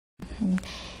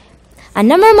A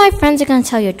number of my friends are going to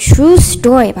tell you a true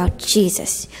story about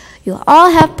Jesus. You all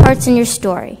have parts in your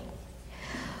story.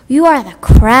 You are the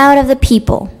crowd of the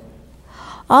people.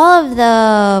 All of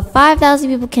the 5,000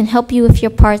 people can help you with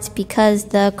your parts because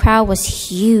the crowd was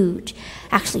huge.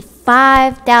 Actually,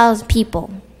 5,000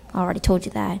 people. I already told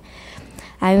you that.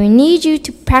 I will need you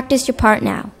to practice your part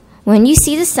now. When you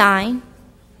see the sign,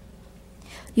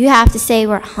 you have to say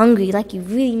we're hungry like you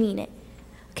really mean it.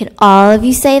 Can all of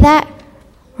you say that?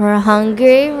 We're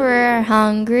hungry, we're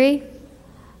hungry.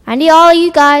 I need all of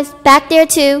you guys back there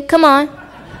too. Come on.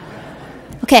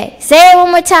 Okay, say it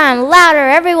one more time, louder,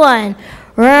 everyone.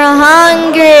 We're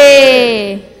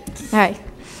hungry. All right.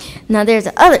 Now there's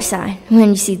the other sign. When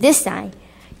you see this sign,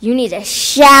 you need to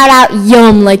shout out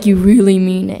yum like you really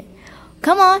mean it.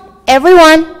 Come on,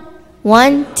 everyone.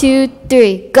 1, 2,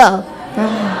 3, go.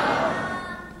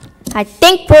 I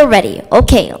think we're ready.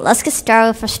 Okay, let's get started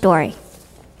with our story.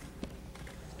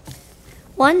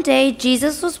 One day,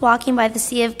 Jesus was walking by the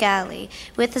Sea of Galilee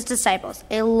with his disciples.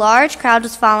 A large crowd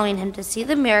was following him to see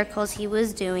the miracles he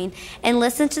was doing and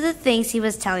listen to the things he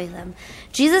was telling them.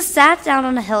 Jesus sat down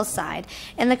on a hillside,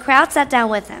 and the crowd sat down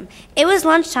with him. It was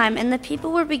lunchtime, and the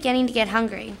people were beginning to get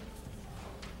hungry.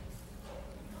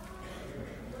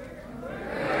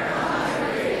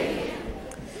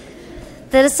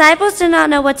 The disciples did not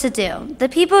know what to do. The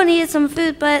people needed some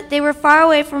food, but they were far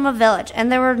away from a village, and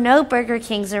there were no Burger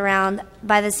Kings around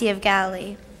by the Sea of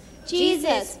Galilee.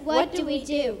 Jesus, what do we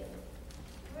do?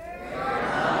 We're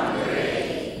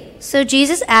hungry. So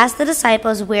Jesus asked the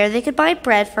disciples where they could buy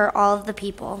bread for all of the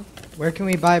people. Where can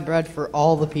we buy bread for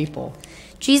all the people?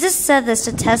 Jesus said this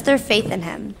to test their faith in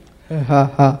him. Ha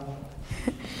ha.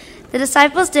 The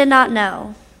disciples did not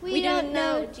know. We don't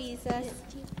know, Jesus.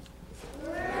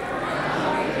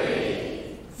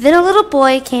 Then a little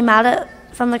boy came out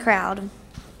from the crowd.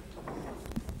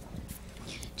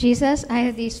 Jesus, I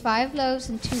have these 5 loaves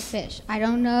and 2 fish. I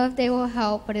don't know if they will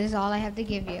help, but it is all I have to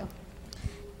give you.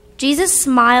 Jesus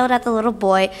smiled at the little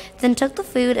boy, then took the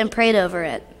food and prayed over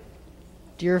it.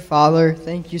 Dear Father,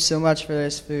 thank you so much for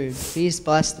this food. Please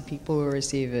bless the people who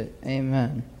receive it.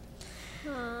 Amen.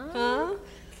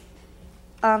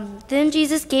 Then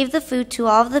Jesus gave the food to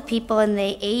all of the people, and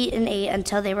they ate and ate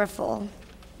until they were full.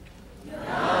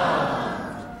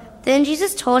 Then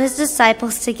Jesus told his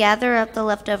disciples to gather up the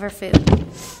leftover food.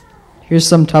 Here's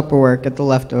some Tupperware. Get the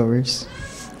leftovers.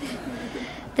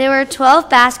 There were 12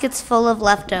 baskets full of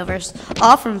leftovers,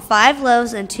 all from 5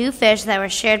 loaves and 2 fish that were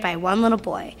shared by one little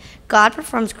boy. God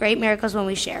performs great miracles when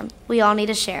we share. We all need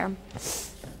to share.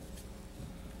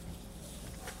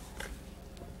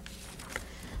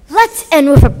 Let's end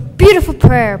with a beautiful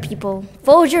prayer, people.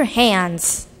 Fold your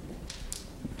hands.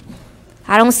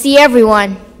 I don't see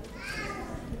everyone.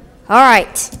 All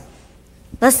right.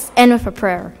 Let's end with a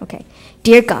prayer. Okay.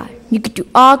 Dear God, you could do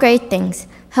all great things.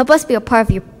 Help us be a part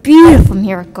of your beautiful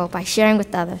miracle by sharing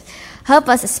with others. Help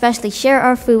us especially share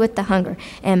our food with the hungry.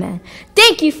 Amen.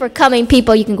 Thank you for coming,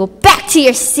 people. You can go back to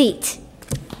your seat.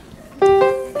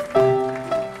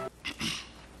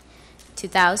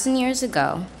 2,000 years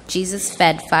ago, Jesus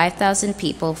fed 5,000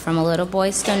 people from a little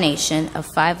boy's donation of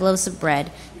 5 loaves of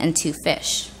bread and 2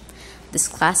 fish. This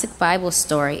classic Bible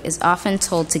story is often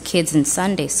told to kids in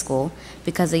Sunday school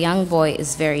because a young boy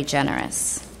is very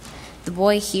generous. The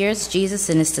boy hears Jesus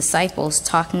and his disciples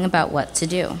talking about what to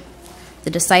do.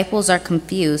 The disciples are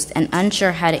confused and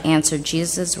unsure how to answer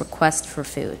Jesus' request for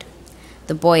food.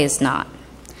 The boy is not.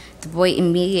 The boy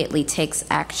immediately takes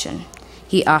action.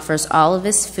 He offers all of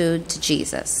his food to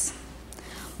Jesus.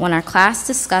 When our class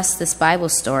discussed this Bible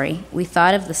story, we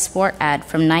thought of the sport ad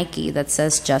from Nike that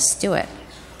says, "Just do it."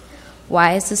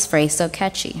 Why is this phrase so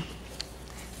catchy?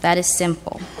 That is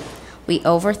simple. We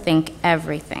overthink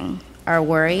everything. Our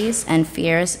worries and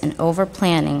fears and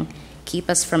over-planning keep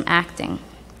us from acting.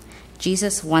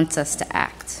 Jesus wants us to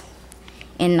act.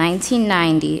 In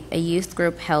 1990, a youth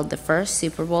group held the first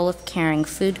Super Bowl of Caring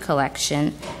food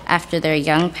collection after their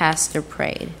young pastor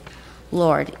prayed,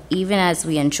 "Lord, even as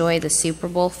we enjoy the Super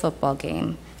Bowl football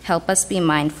game, help us be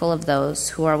mindful of those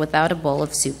who are without a bowl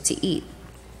of soup to eat."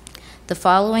 The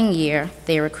following year,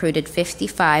 they recruited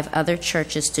 55 other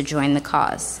churches to join the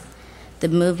cause. The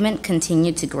movement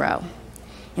continued to grow.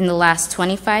 In the last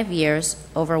 25 years,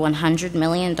 over $100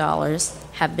 million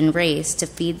have been raised to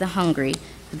feed the hungry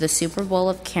through the Super Bowl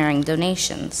of Caring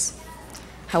donations.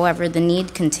 However, the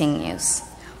need continues.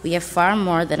 We have far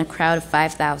more than a crowd of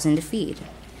 5,000 to feed.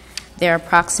 There are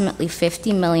approximately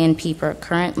 50 million people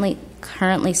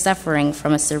currently suffering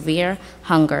from a severe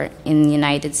hunger in the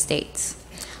United States.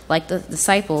 Like the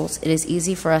disciples, it is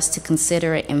easy for us to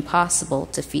consider it impossible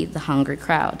to feed the hungry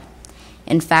crowd.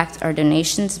 In fact, our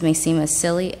donations may seem as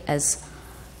silly as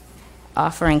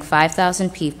offering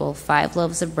 5,000 people 5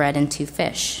 loaves of bread and 2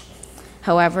 fish.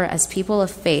 However, as people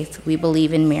of faith, we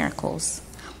believe in miracles.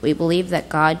 We believe that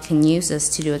God can use us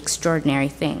to do extraordinary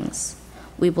things.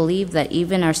 We believe that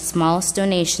even our smallest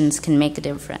donations can make a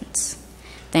difference.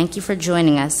 Thank you for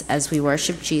joining us as we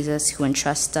worship Jesus, who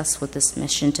entrusts us with this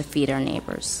mission to feed our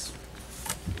neighbors.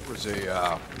 There was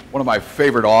one of my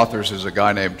favorite authors is a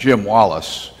guy named Jim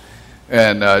Wallace.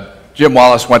 And Jim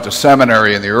Wallace went to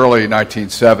seminary in the early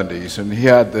 1970s, and he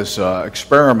had this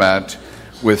experiment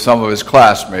with some of his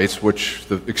classmates, which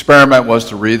the experiment was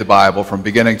to read the Bible from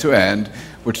beginning to end,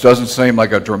 which doesn't seem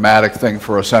like a dramatic thing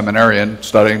for a seminarian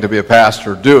studying to be a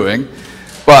pastor doing.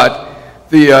 But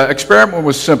the experiment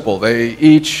was simple. They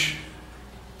each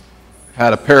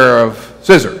had a pair of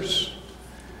scissors.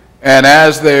 And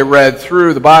as they read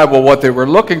through the Bible, what they were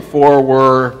looking for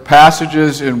were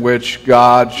passages in which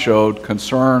God showed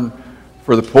concern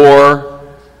for the poor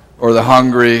or the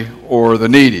hungry or the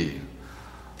needy.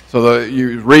 So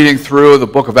reading through the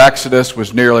book of Exodus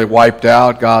was nearly wiped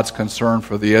out, God's concern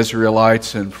for the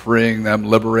Israelites and freeing them,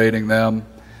 liberating them.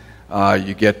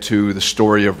 You get to the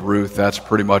story of Ruth, that's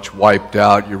pretty much wiped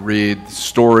out. You read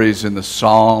stories in the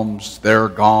Psalms, they're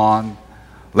gone.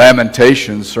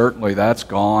 Lamentations, certainly that's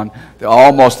gone.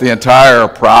 Almost the entire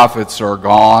prophets are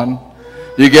gone.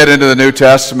 You get into the New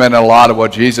Testament, and a lot of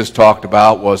what Jesus talked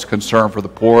about was concern for the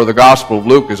poor. The Gospel of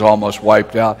Luke is almost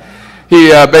wiped out. He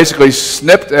basically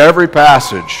snipped every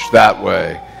passage that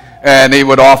way, and he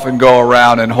would often go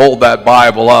around and hold that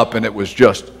Bible up, and it was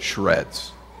just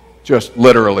shreds, just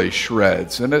literally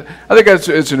shreds. And I think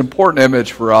it's an important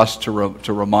image for us to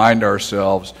remind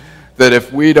ourselves that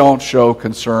if we don't show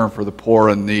concern for the poor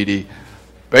and needy,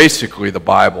 basically the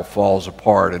Bible falls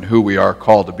apart, and who we are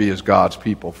called to be as God's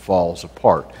people falls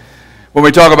apart. When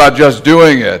we talk about just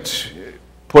doing it,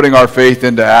 putting our faith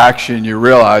into action, you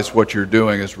realize what you're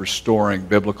doing is restoring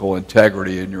biblical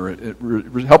integrity, and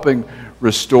you're helping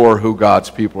restore who God's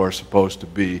people are supposed to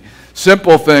be.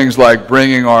 Simple things like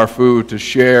bringing our food to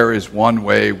share is one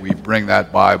way we bring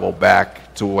that Bible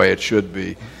back to the way it should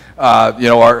be.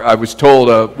 I was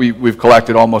told we've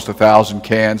collected almost 1,000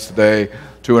 cans today,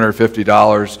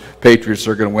 $250. Patriots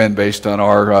are going to win based on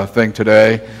our thing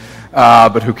today,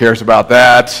 but who cares about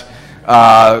that?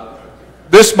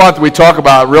 This month we talk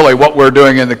about really what we're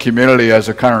doing in the community as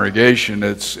a congregation.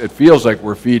 It feels like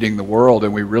we're feeding the world,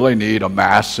 and we really need a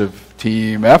massive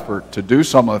team effort to do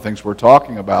some of the things we're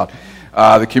talking about.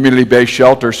 The community-based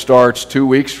shelter starts 2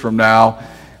 weeks from now.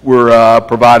 We're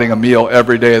providing a meal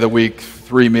every day of the week,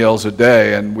 3 meals a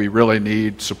day, and we really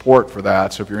need support for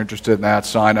that. So if you're interested in that,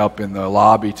 sign up in the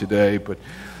lobby today. But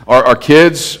our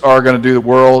kids are going to do the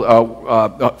World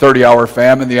 30-Hour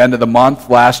Famine the end of the month.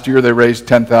 Last year they raised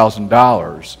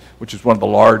 $10,000, which is one of the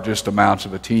largest amounts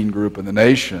of a teen group in the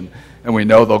nation, and we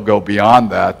know they'll go beyond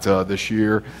that this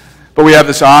year. But we have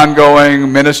this ongoing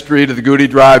ministry to the Goody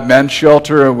Drive Men's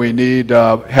Shelter, and we need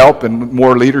help and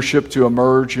more leadership to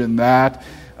emerge in that.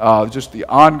 Just the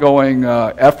ongoing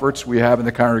efforts we have in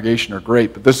the congregation are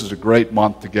great, but this is a great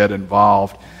month to get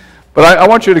involved. But I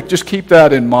want you to just keep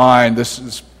that in mind. This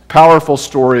is powerful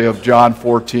story of John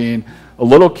 14, a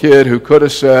little kid who could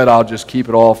have said, I'll just keep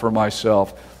it all for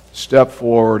myself, stepped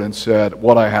forward and said,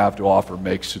 what I have to offer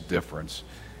makes a difference.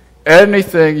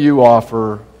 Anything you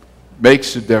offer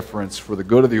makes a difference for the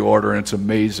good of the order, and it's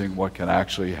amazing what can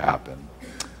actually happen.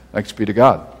 Thanks be to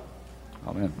God.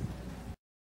 Amen.